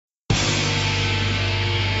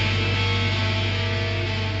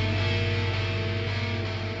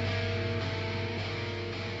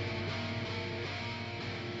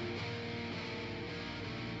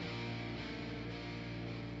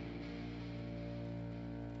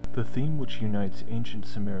The theme which unites ancient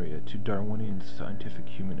Sumeria to Darwinian scientific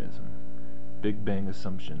humanism, Big Bang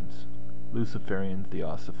assumptions, Luciferian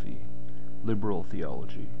theosophy, liberal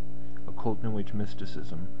theology, occult New Age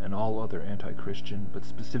mysticism, and all other anti-Christian, but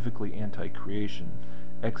specifically anti-creation,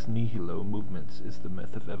 ex nihilo movements is the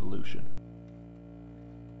myth of evolution.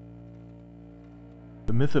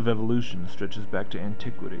 The myth of evolution stretches back to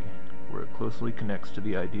antiquity, where it closely connects to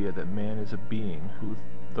the idea that man is a being who,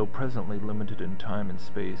 though presently limited in time and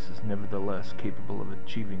space, is nevertheless capable of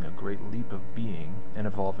achieving a great leap of being and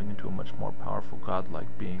evolving into a much more powerful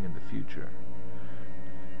godlike being in the future.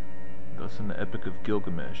 Thus in the Epic of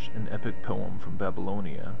Gilgamesh, an epic poem from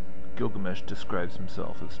Babylonia, Gilgamesh describes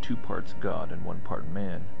himself as 2 parts god and 1 part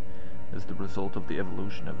man, as the result of the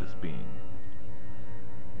evolution of his being.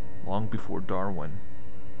 Long before Darwin,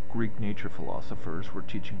 Greek nature philosophers were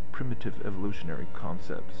teaching primitive evolutionary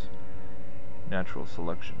concepts: natural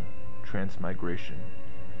selection, transmigration,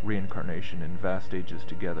 reincarnation in vast ages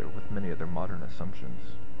together with many other modern assumptions.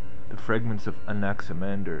 The fragments of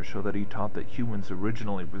Anaximander show that he taught that humans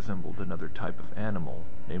originally resembled another type of animal,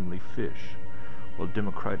 namely fish, while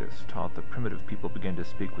Democritus taught that primitive people began to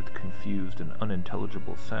speak with confused and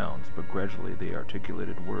unintelligible sounds, but gradually they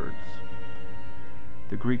articulated words.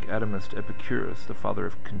 The Greek atomist Epicurus, the father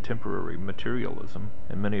of contemporary materialism,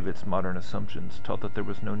 and many of its modern assumptions, taught that there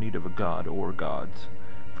was no need of a god or gods,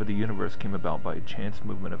 for the universe came about by a chance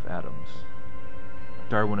movement of atoms.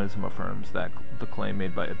 Darwinism affirms that the claim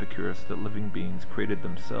made by Epicurus that living beings created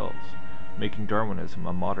themselves, making Darwinism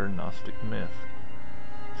a modern Gnostic myth,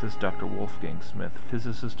 says Dr. Wolfgang Smith,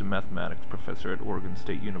 physicist and mathematics professor at Oregon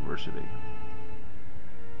State University.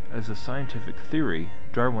 As a scientific theory,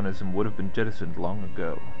 Darwinism would have been jettisoned long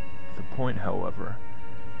ago. The point, however,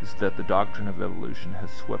 is that the doctrine of evolution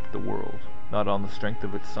has swept the world, not on the strength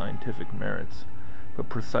of its scientific merits, but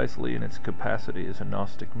precisely in its capacity as a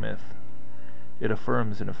Gnostic myth. It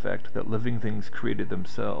affirms, in effect, that living things created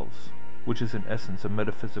themselves, which is in essence a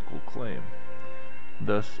metaphysical claim.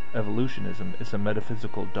 Thus, evolutionism is a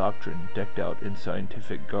metaphysical doctrine decked out in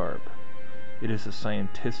scientific garb. It is a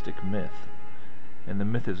scientistic myth, and the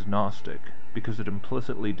myth is Gnostic because it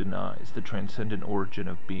implicitly denies the transcendent origin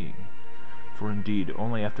of being. For indeed,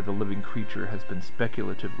 only after the living creature has been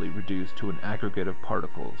speculatively reduced to an aggregate of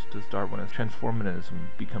particles does Darwinist transformism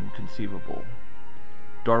become conceivable.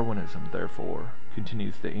 Darwinism, therefore,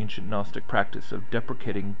 continues the ancient Gnostic practice of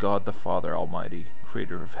deprecating God the Father Almighty,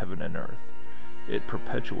 creator of heaven and earth. It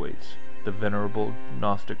perpetuates the venerable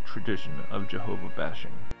Gnostic tradition of Jehovah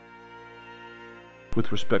bashing.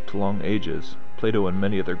 With respect to long ages, Plato and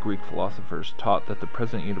many other Greek philosophers taught that the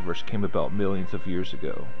present universe came about millions of years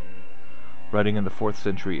ago. Writing in the 4th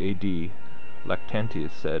century A.D.,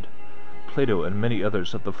 Lactantius said, "Plato and many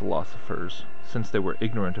others of the philosophers, since they were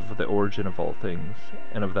ignorant of the origin of all things,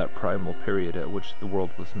 and of that primal period at which the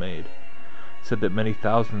world was made, said that many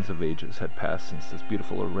thousands of ages had passed since this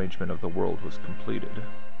beautiful arrangement of the world was completed."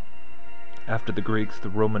 After the Greeks, the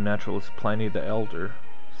Roman naturalist Pliny the Elder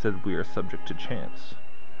said we are subject to chance.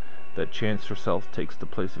 That chance herself takes the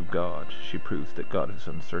place of God. She proves that God is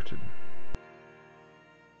uncertain.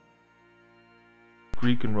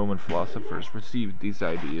 Greek and Roman philosophers received these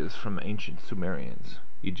ideas from ancient Sumerians,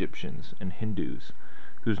 Egyptians, and Hindus,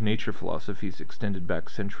 whose nature philosophies extended back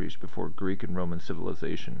centuries before Greek and Roman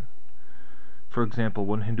civilization. For example,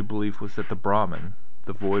 one Hindu belief was that the Brahman,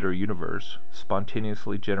 the void or universe,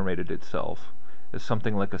 spontaneously generated itself as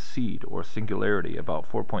something like a seed or singularity about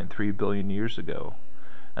 4.3 billion years ago,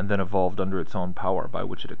 and then evolved under its own power by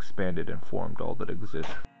which it expanded and formed all that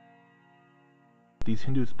exists. These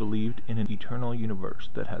Hindus believed in an eternal universe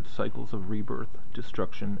that had cycles of rebirth,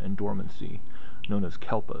 destruction, and dormancy, known as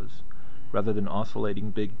kalpas, rather than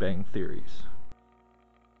oscillating Big Bang theories.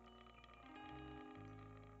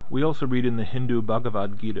 We also read in the Hindu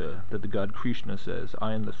Bhagavad Gita that the god Krishna says,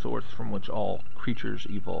 "I am the source from which all creatures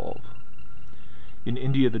evolve." In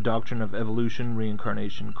India, the doctrine of evolution,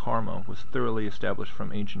 reincarnation, karma was thoroughly established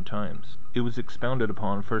from ancient times. It was expounded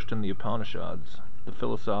upon first in the Upanishads, the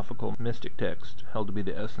philosophical mystic text held to be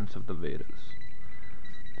the essence of the Vedas.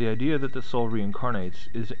 The idea that the soul reincarnates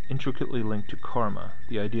is intricately linked to karma,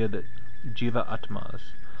 the idea that jiva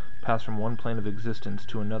atmas pass from one plane of existence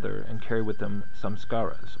to another and carry with them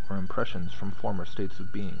samskaras, or impressions from former states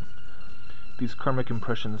of being. These karmic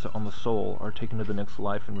impressions on the soul are taken to the next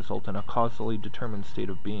life and result in a causally determined state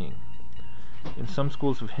of being. In some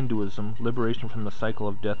schools of Hinduism, liberation from the cycle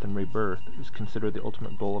of death and rebirth is considered the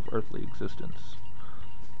ultimate goal of earthly existence.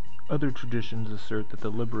 Other traditions assert that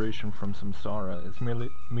the liberation from samsara is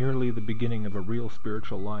merely the beginning of a real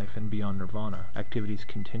spiritual life, and beyond nirvana, activities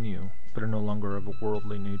continue, but are no longer of a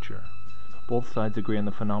worldly nature. Both sides agree on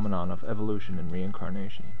the phenomenon of evolution and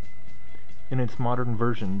reincarnation. In its modern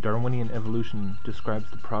version, Darwinian evolution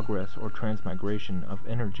describes the progress or transmigration of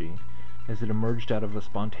energy as it emerged out of a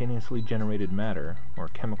spontaneously generated matter, or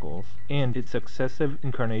chemicals, and its successive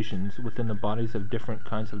incarnations within the bodies of different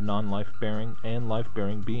kinds of non-life-bearing and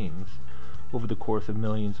life-bearing beings over the course of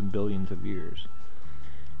millions and billions of years.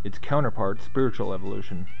 Its counterpart, spiritual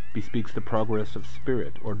evolution, bespeaks the progress of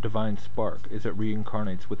spirit or divine spark as it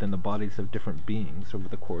reincarnates within the bodies of different beings over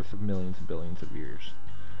the course of millions and billions of years.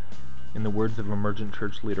 In the words of emergent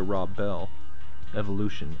church leader Rob Bell,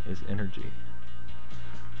 evolution is energy.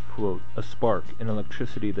 Quote, a spark, an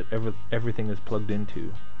electricity that everything is plugged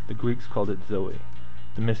into. The Greeks called it Zoe,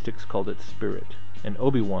 the mystics called it spirit, and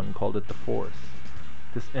Obi-Wan called it the Force.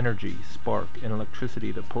 This energy, spark, and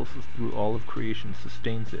electricity that pulses through all of creation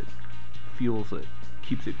sustains it, fuels it,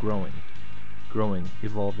 keeps it growing,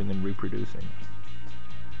 evolving, and reproducing.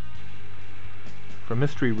 For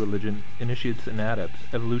mystery religion, initiates and adepts,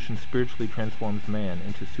 evolution spiritually transforms man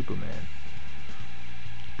into Superman.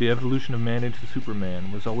 The evolution of man into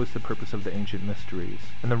Superman was always the purpose of the ancient mysteries,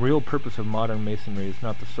 and the real purpose of modern Masonry is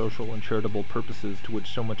not the social and charitable purposes to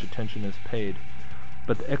which so much attention is paid,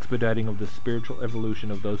 but the expediting of the spiritual evolution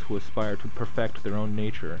of those who aspire to perfect their own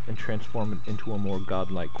nature and transform it into a more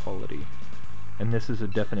godlike quality. And this is a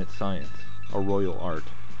definite science, a royal art,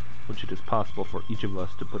 which it is possible for each of us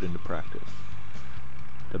to put into practice.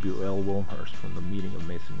 W. L. Wilmhurst from the Meeting of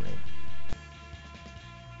Masonry.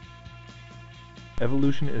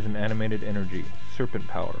 Evolution is an animated energy, serpent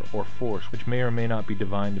power, or force, which may or may not be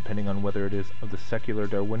divine depending on whether it is of the secular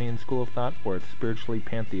Darwinian school of thought or its spiritually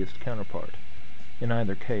pantheist counterpart. In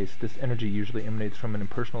either case, this energy usually emanates from an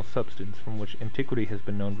impersonal substance from which antiquity has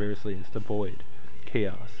been known variously as the void,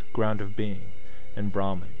 chaos, ground of being, and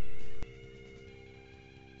Brahman.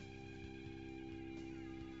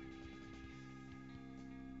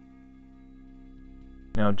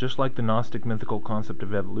 Now, just like the Gnostic mythical concept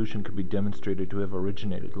of evolution could be demonstrated to have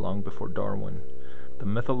originated long before Darwin, the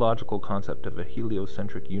mythological concept of a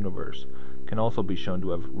heliocentric universe can also be shown to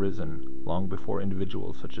have risen long before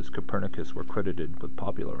individuals such as Copernicus were credited with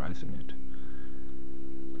popularizing it.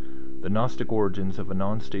 The Gnostic origins of a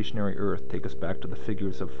non-stationary Earth take us back to the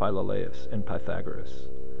figures of Philolaus and Pythagoras.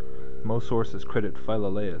 Most sources credit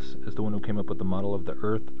Philolaus as the one who came up with the model of the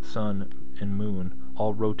Earth, Sun, and Moon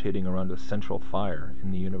all rotating around a central fire in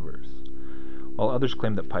the universe, while others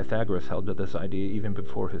claim that Pythagoras held to this idea even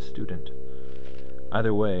before his student.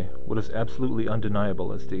 Either way, what is absolutely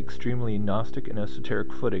undeniable is the extremely Gnostic and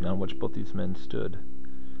esoteric footing on which both these men stood.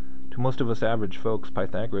 To most of us average folks,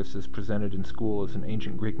 Pythagoras is presented in school as an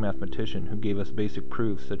ancient Greek mathematician who gave us basic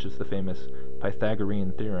proofs such as the famous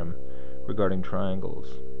Pythagorean theorem regarding triangles,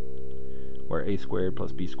 where a squared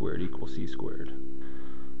plus b squared equals c squared.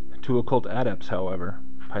 To occult adepts, however,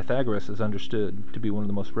 Pythagoras is understood to be one of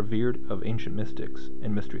the most revered of ancient mystics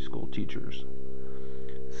and mystery school teachers.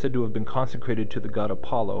 Said to have been consecrated to the god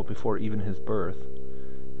Apollo before even his birth,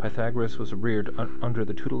 Pythagoras was reared under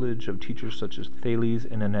the tutelage of teachers such as Thales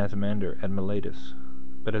and Anaximander at Miletus,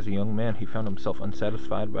 but as a young man he found himself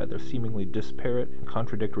unsatisfied by their seemingly disparate and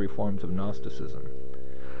contradictory forms of Gnosticism.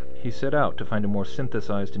 He set out to find a more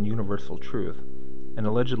synthesized and universal truth, and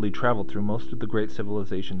allegedly traveled through most of the great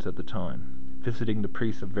civilizations at the time, visiting the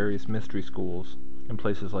priests of various mystery schools in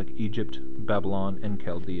places like Egypt, Babylon, and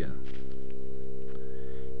Chaldea.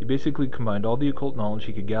 He basically combined all the occult knowledge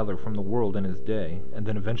he could gather from the world in his day, and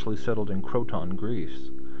then eventually settled in Croton, Greece,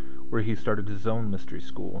 where he started his own mystery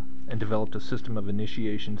school, and developed a system of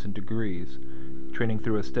initiations and degrees, training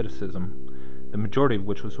through asceticism, the majority of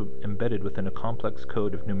which was embedded within a complex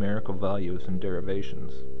code of numerical values and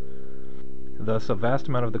derivations. Thus, a vast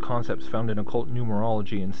amount of the concepts found in occult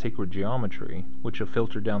numerology and sacred geometry, which have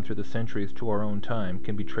filtered down through the centuries to our own time,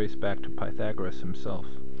 can be traced back to Pythagoras himself.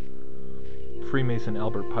 Freemason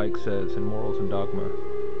Albert Pike says in Morals and Dogma,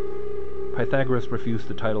 Pythagoras refused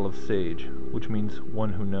the title of sage, which means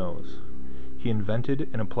one who knows. He invented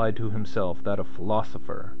and applied to himself that of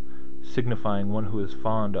philosopher, signifying one who is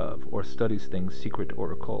fond of or studies things secret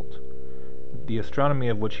or occult. The astronomy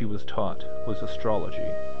of which he was taught was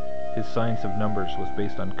astrology. His science of numbers was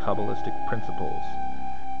based on Kabbalistic principles.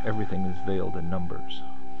 Everything is veiled in numbers.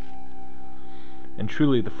 And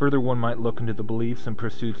truly, the further one might look into the beliefs and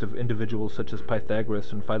pursuits of individuals such as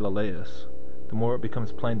Pythagoras and Philolaus, the more it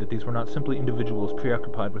becomes plain that these were not simply individuals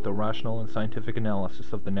preoccupied with a rational and scientific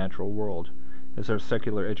analysis of the natural world, as our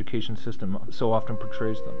secular education system so often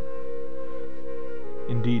portrays them.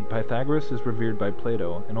 Indeed, Pythagoras is revered by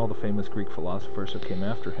Plato and all the famous Greek philosophers that came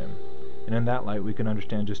after him, and in that light we can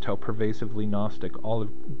understand just how pervasively Gnostic all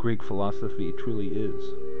of Greek philosophy truly is,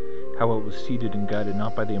 how it was seeded and guided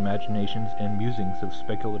not by the imaginations and musings of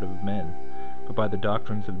speculative men, but by the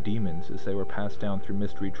doctrines of demons as they were passed down through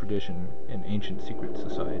mystery tradition in ancient secret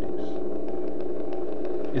societies.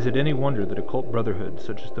 Is it any wonder that occult brotherhoods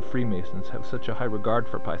such as the Freemasons have such a high regard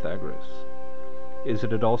for Pythagoras? Is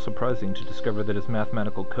it at all surprising to discover that his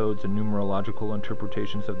mathematical codes and numerological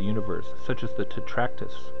interpretations of the universe, such as the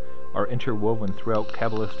Tetractys, are interwoven throughout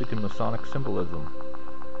Kabbalistic and Masonic symbolism?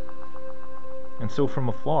 And so from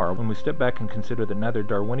afar, when we step back and consider that neither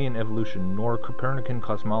Darwinian evolution nor Copernican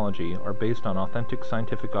cosmology are based on authentic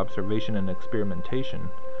scientific observation and experimentation,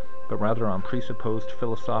 but rather on presupposed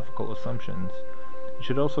philosophical assumptions, it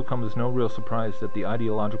should also come as no real surprise that the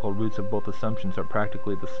ideological roots of both assumptions are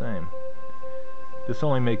practically the same. This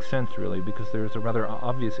only makes sense, really, because there is a rather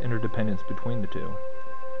obvious interdependence between the two.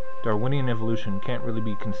 Darwinian evolution can't really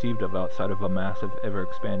be conceived of outside of a massive,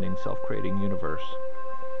 ever-expanding, self-creating universe.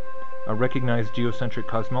 A recognized geocentric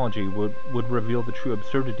cosmology would reveal the true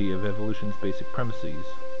absurdity of evolution's basic premises.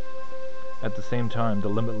 At the same time, the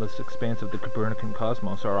limitless expanse of the Copernican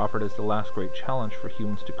cosmos are offered as the last great challenge for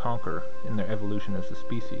humans to conquer in their evolution as a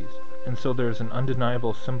species. And so there is an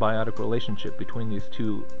undeniable symbiotic relationship between these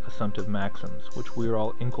two assumptive maxims, which we are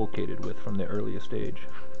all inculcated with from the earliest age.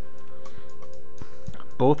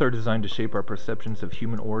 Both are designed to shape our perceptions of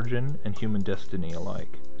human origin and human destiny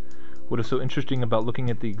alike. What is so interesting about looking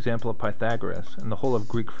at the example of Pythagoras, and the whole of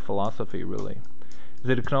Greek philosophy really, is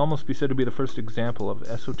that it can almost be said to be the first example of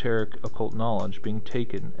esoteric occult knowledge being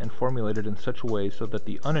taken and formulated in such a way so that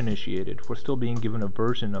the uninitiated were still being given a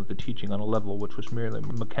version of the teaching on a level which was merely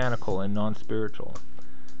mechanical and non-spiritual.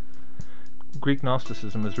 Greek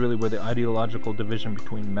Gnosticism is really where the ideological division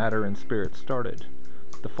between matter and spirit started,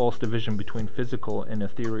 the false division between physical and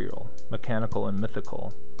ethereal, mechanical and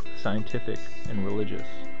mythical, scientific and religious.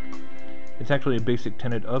 It's actually a basic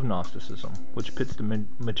tenet of Gnosticism, which pits the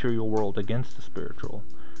material world against the spiritual,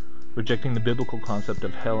 rejecting the biblical concept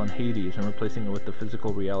of hell and Hades and replacing it with the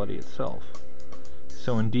physical reality itself.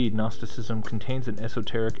 So indeed, Gnosticism contains an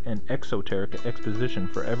esoteric and exoteric exposition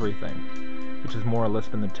for everything, which has more or less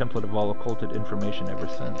been the template of all occulted information ever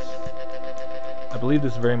since. I believe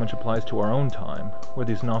this very much applies to our own time, where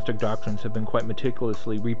these Gnostic doctrines have been quite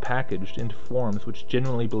meticulously repackaged into forms which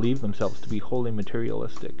genuinely believe themselves to be wholly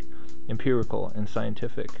materialistic, empirical, and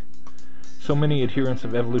scientific. So many adherents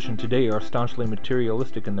of evolution today are staunchly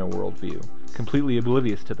materialistic in their worldview, completely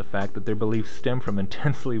oblivious to the fact that their beliefs stem from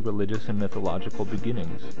intensely religious and mythological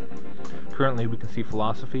beginnings. Currently, we can see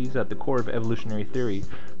philosophies at the core of evolutionary theory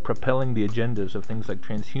propelling the agendas of things like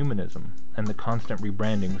transhumanism and the constant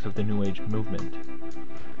rebrandings of the New Age movement.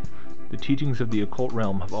 The teachings of the occult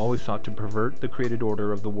realm have always sought to pervert the created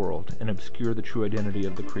order of the world and obscure the true identity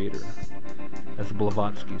of the Creator. As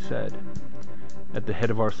Blavatsky said, "At the head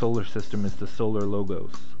of our solar system is the solar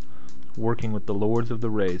logos, working with the lords of the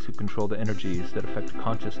rays who control the energies that affect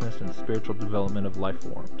consciousness and spiritual development of life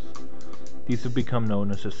forms. These have become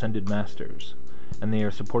known as ascended masters, and they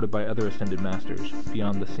are supported by other ascended masters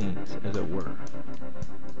beyond the scenes, as it were."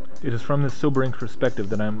 It is from this sobering perspective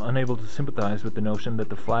that I am unable to sympathize with the notion that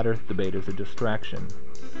the flat earth debate is a distraction,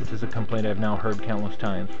 which is a complaint I have now heard countless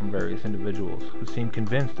times from various individuals who seem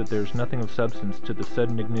convinced that there is nothing of substance to the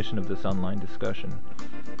sudden ignition of this online discussion,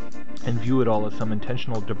 and view it all as some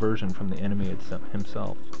intentional diversion from the enemy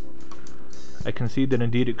himself. I concede that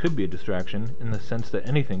indeed it could be a distraction, in the sense that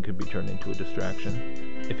anything could be turned into a distraction,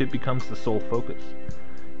 if it becomes the sole focus,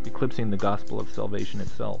 eclipsing the gospel of salvation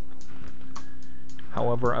itself.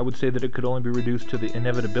 However, I would say that it could only be reduced to the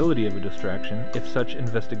inevitability of a distraction if such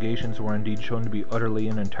investigations were indeed shown to be utterly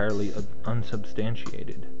and entirely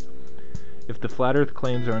unsubstantiated. If the flat earth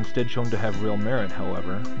claims are instead shown to have real merit,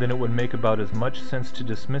 however, then it would make about as much sense to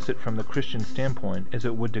dismiss it from the Christian standpoint as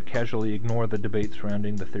it would to casually ignore the debate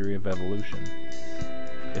surrounding the theory of evolution.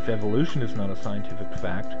 If evolution is not a scientific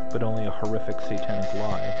fact, but only a horrific satanic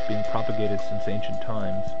lie, being propagated since ancient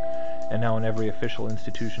times, and now in every official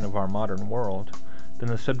institution of our modern world, then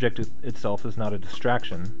the subject itself is not a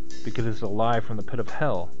distraction, because it is a lie from the pit of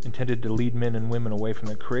hell, intended to lead men and women away from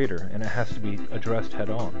the Creator, and it has to be addressed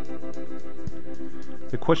head-on.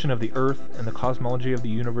 The question of the earth and the cosmology of the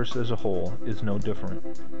universe as a whole is no different,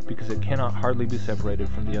 because it cannot hardly be separated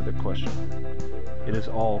from the other question. It is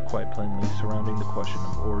all quite plainly surrounding the question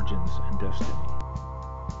of origins and destiny.